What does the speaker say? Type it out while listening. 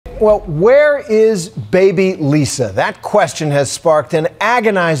Well, where is baby Lisa? That question has sparked an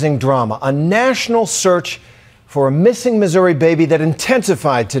agonizing drama, a national search for a missing Missouri baby that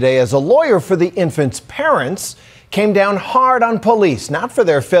intensified today as a lawyer for the infant's parents came down hard on police, not for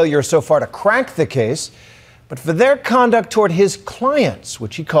their failure so far to crack the case, but for their conduct toward his clients,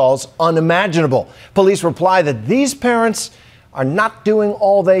 which he calls unimaginable. Police reply that these parents are not doing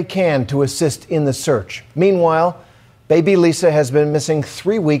all they can to assist in the search. Meanwhile, baby Lisa has been missing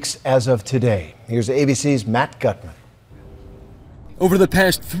 3 weeks as of today. Here's ABC's Matt Gutman. Over the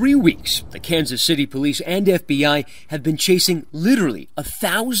past 3 weeks, the Kansas City Police and FBI have been chasing literally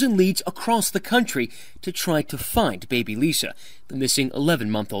 1,000 leads across the country to try to find baby Lisa, the missing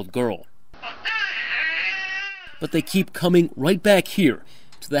 11-month-old girl. But they keep coming right back here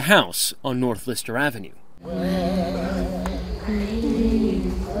to the house on North Lister Avenue.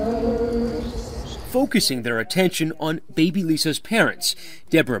 Focusing their attention on baby Lisa's parents,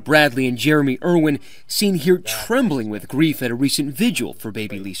 Deborah Bradley and Jeremy Irwin, seen here trembling with grief at a recent vigil for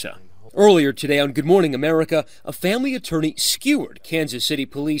baby Lisa. Earlier today on Good Morning America, a family attorney skewered Kansas City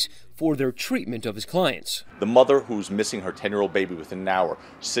Police for their treatment of his clients. The mother, who's missing her 10-year-old baby within an hour,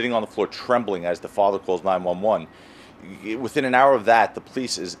 sitting on the floor trembling as the father calls 911. Within an hour of that, the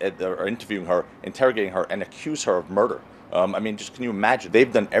police are interviewing her, interrogating her, and accuse her of murder. Just can you imagine? They've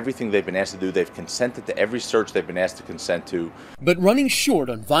done everything they've been asked to do. They've consented to every search they've been asked to consent to. But running short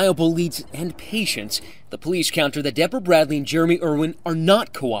on viable leads and patience, the police counter that Deborah Bradley and Jeremy Irwin are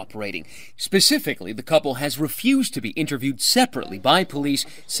not cooperating. Specifically, the couple has refused to be interviewed separately by police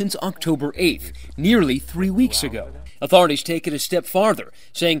since October 8th, nearly 3 weeks ago. Authorities take it a step farther,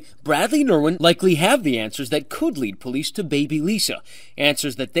 saying Bradley and Irwin likely have the answers that could lead police to baby Lisa,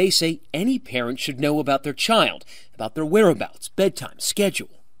 answers that they say any parent should know about their child, about their whereabouts, bedtime, schedule.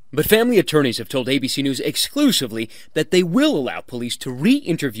 But family attorneys have told ABC News exclusively that they will allow police to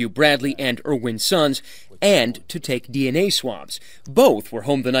re-interview Bradley and Irwin's sons and to take DNA swabs. Both were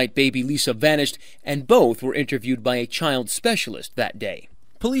home the night baby Lisa vanished, and both were interviewed by a child specialist that day.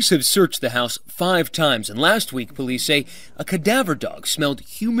 Police have searched the house 5 times, and last week police say a cadaver dog smelled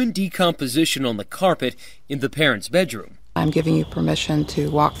human decomposition on the carpet in the parents' bedroom. I'm giving you permission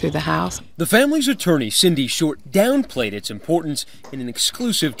to walk through the house. The family's attorney, Cindy Short, downplayed its importance in an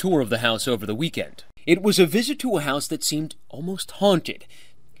exclusive tour of the house over the weekend. It was a visit to a house that seemed almost haunted.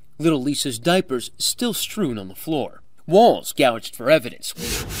 Little Lisa's diapers still strewn on the floor. Walls gouged for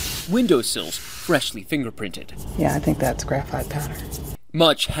evidence. Windowsills freshly fingerprinted. Yeah, I think that's graphite powder.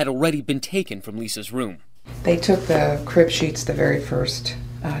 Much had already been taken from Lisa's room. They took the crib sheets the very first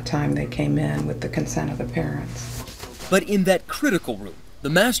time they came in with the consent of the parents. But in that critical room, the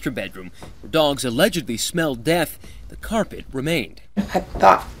master bedroom, where dogs allegedly smelled death, the carpet remained. I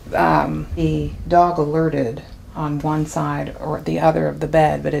thought the dog alerted on one side or the other of the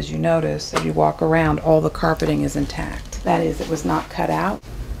bed, but as you notice, as you walk around, all the carpeting is intact. That is, it was not cut out,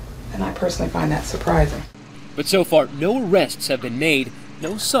 and I personally find that surprising. But so far, no arrests have been made,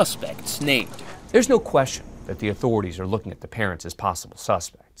 no suspects named. There's no question that the authorities are looking at the parents as possible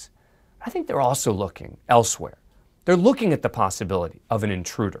suspects. I think they're also looking elsewhere. They're looking at the possibility of an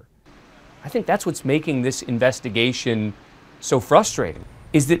intruder. I think that's what's making this investigation so frustrating,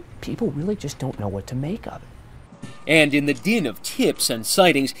 is that people really just don't know what to make of it. And in the din of tips and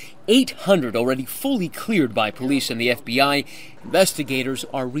sightings, 800 already fully cleared by police and the FBI, investigators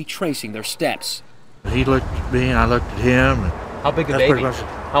are retracing their steps. He looked at me and I looked at him. And how big a baby?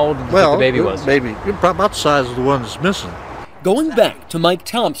 How old did you think the baby was? Baby, about the size of the one that's missing. Going back to Mike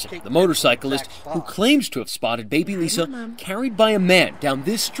Thompson, the motorcyclist who claims to have spotted baby Lisa carried by a man down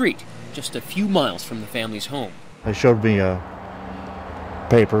this street just a few miles from the family's home. They showed me a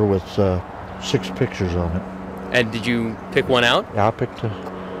paper with 6 pictures on it. And did you pick one out? Yeah, I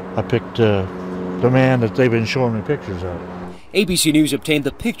picked the man that they've been showing me pictures of. ABC News obtained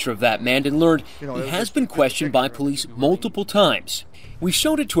the picture of that man and learned he has been questioned by police multiple times. We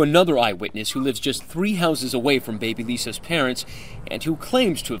showed it to another eyewitness who lives just 3 houses away from baby Lisa's parents and who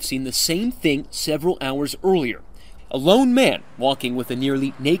claims to have seen the same thing several hours earlier. A lone man walking with a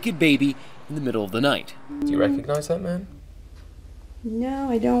nearly naked baby in the middle of the night. Do you recognize that man? No,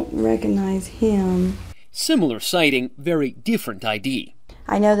 I don't recognize him. Similar sighting, very different ID.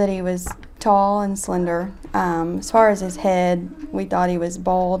 I know that he was tall and slender. As far as his head, we thought he was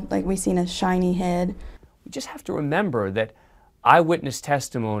bald, like we seen a shiny head. We just have to remember that eyewitness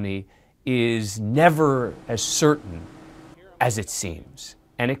testimony is never as certain as it seems,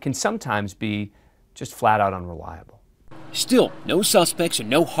 and it can sometimes be just flat out unreliable. Still, no suspects and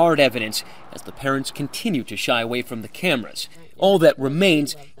no hard evidence as the parents continue to shy away from the cameras. All that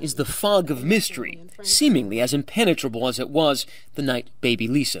remains is the fog of mystery, seemingly as impenetrable as it was the night baby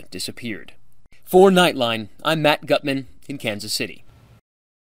Lisa disappeared. For Nightline, I'm Matt Gutman in Kansas City.